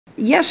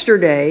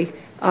Yesterday,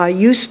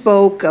 you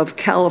spoke of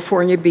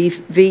California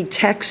v.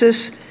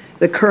 Texas,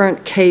 the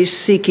current case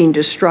seeking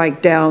to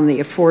strike down the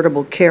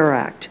Affordable Care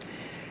Act.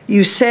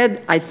 You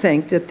said, I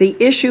think, that the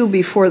issue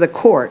before the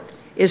court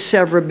is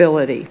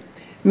severability,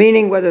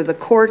 meaning whether the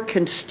court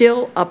can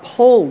still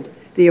uphold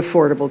the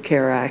Affordable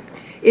Care Act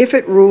if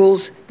it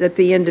rules that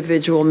the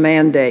individual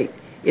mandate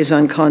is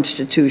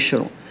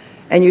unconstitutional.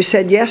 And you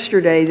said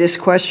yesterday this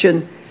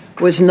question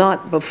was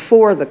not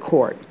before the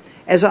court.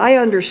 As I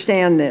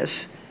understand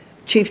this,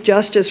 Chief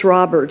Justice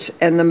Roberts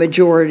and the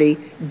majority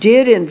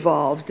did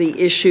involve the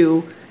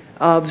issue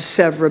of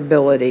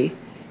severability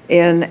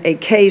in a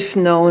case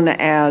known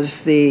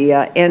as the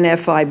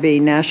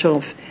NFIB, National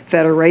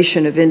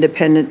Federation of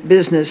Independent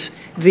Business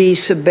v.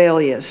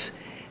 Sebelius.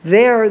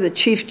 There, the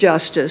Chief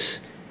Justice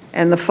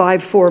and the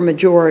 5-4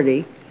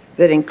 majority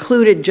that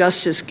included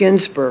Justice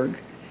Ginsburg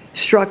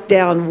struck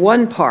down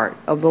one part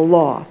of the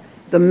law,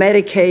 the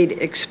Medicaid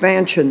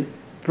expansion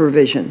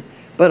provision,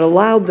 but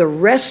allowed the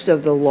rest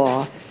of the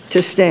law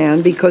to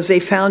stand because they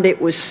found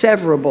it was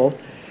severable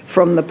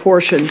from the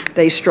portion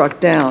they struck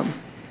down.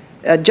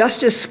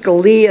 Justice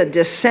Scalia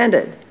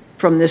dissented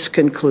from this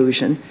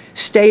conclusion,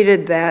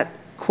 stated that,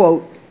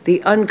 quote,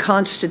 the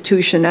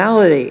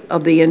unconstitutionality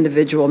of the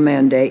individual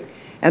mandate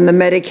and the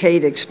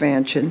Medicaid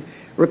expansion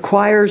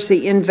requires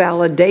the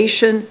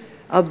invalidation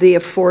of the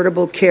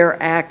Affordable Care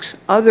Act's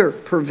other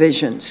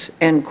provisions,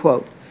 end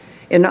quote.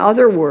 In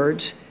other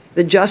words,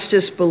 the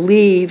justice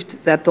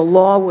believed that the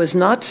law was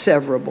not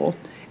severable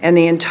and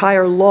the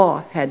entire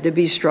law had to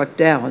be struck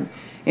down,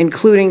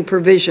 including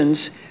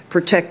provisions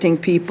protecting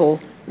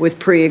people with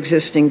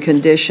pre-existing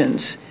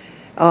conditions.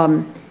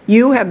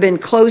 You have been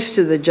close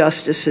to the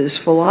justice's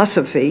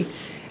philosophy,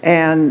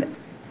 and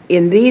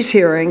in these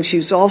hearings,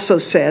 you've also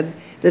said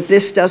that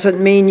this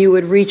doesn't mean you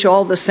would reach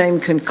all the same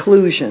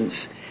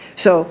conclusions.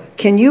 So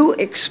can you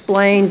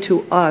explain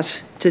to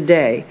us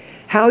today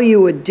how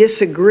you would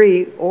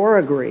disagree or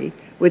agree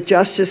with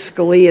Justice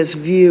Scalia's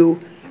view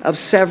of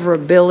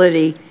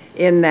severability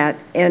in that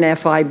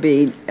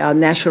NFIB,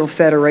 National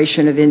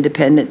Federation of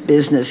Independent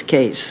Business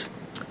case?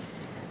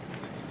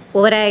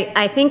 Well, what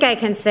I think I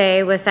can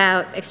say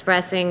without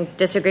expressing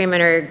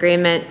disagreement or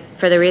agreement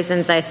for the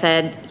reasons I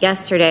said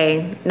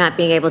yesterday, not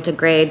being able to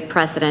grade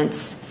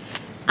precedents,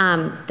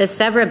 the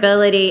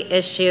severability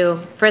issue,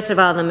 first of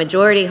all, the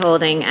majority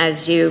holding,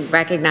 as you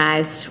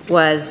recognized,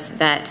 was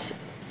that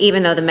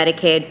even though the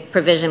Medicaid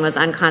provision was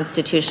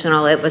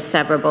unconstitutional, it was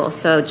severable.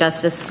 So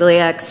Justice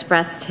Scalia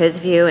expressed his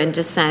view in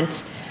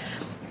dissent.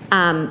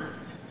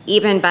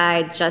 Even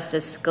by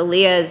Justice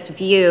Scalia's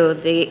view,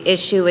 the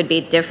issue would be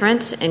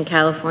different in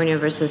California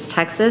versus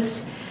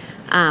Texas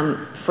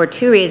for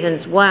two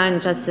reasons.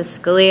 One, Justice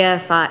Scalia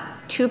thought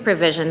two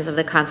provisions of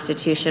the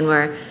Constitution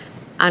were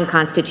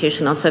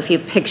unconstitutional. So if you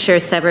picture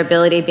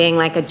severability being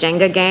like a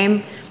Jenga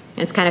game,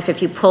 it's kind of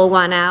if you pull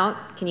one out,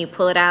 can you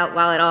pull it out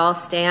while it all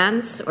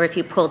stands? Or if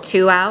you pull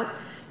two out,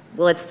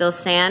 will it still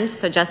stand?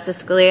 So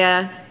Justice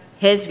Scalia,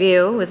 his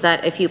view was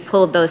that if you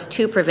pulled those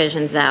two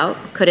provisions out,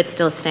 could it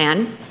still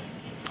stand?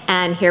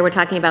 And here we're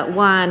talking about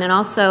one. And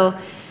also,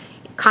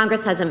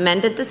 Congress has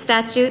amended the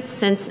statute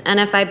since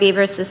NFIB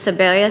versus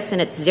Sebelius, and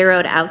it's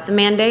zeroed out the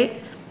mandate.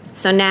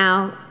 So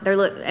now,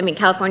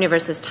 California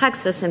versus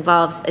Texas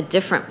involves a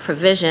different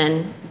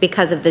provision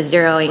because of the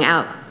zeroing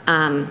out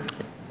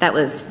that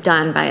was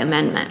done by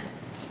amendment.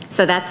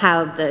 So that's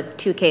how the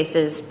two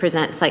cases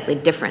present slightly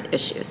different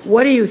issues.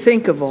 What do you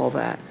think of all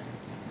that?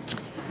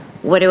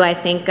 What do I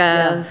think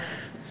of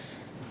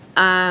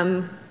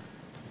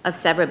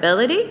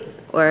severability?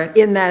 Or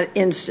in that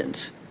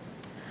instance?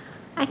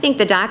 I think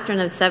the doctrine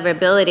of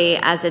severability,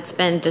 as it's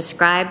been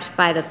described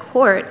by the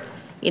court,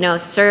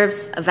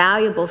 serves a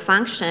valuable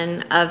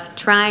function of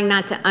trying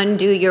not to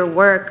undo your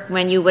work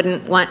when you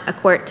wouldn't want a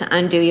court to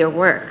undo your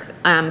work.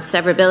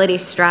 Severability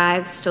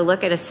strives to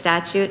look at a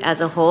statute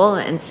as a whole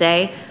and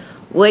say,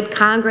 would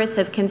Congress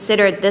have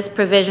considered this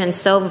provision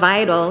so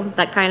vital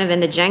that kind of in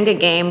the Jenga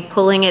game,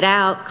 pulling it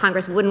out,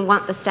 Congress wouldn't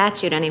want the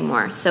statute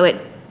anymore. So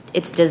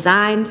it's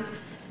designed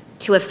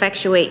to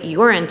effectuate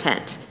your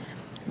intent.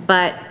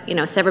 But,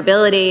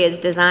 severability is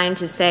designed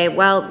to say,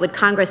 well, would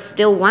Congress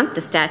still want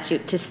the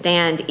statute to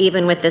stand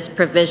even with this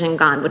provision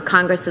gone? Would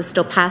Congress have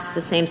still passed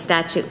the same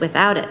statute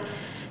without it?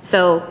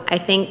 So I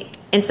think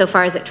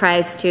insofar as it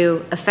tries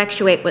to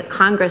effectuate what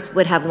Congress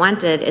would have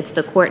wanted, it's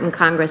the court and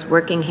Congress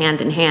working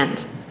hand in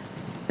hand.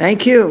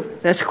 Thank you.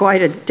 That's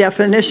quite a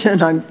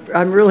definition.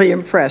 I'm really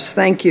impressed.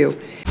 Thank you.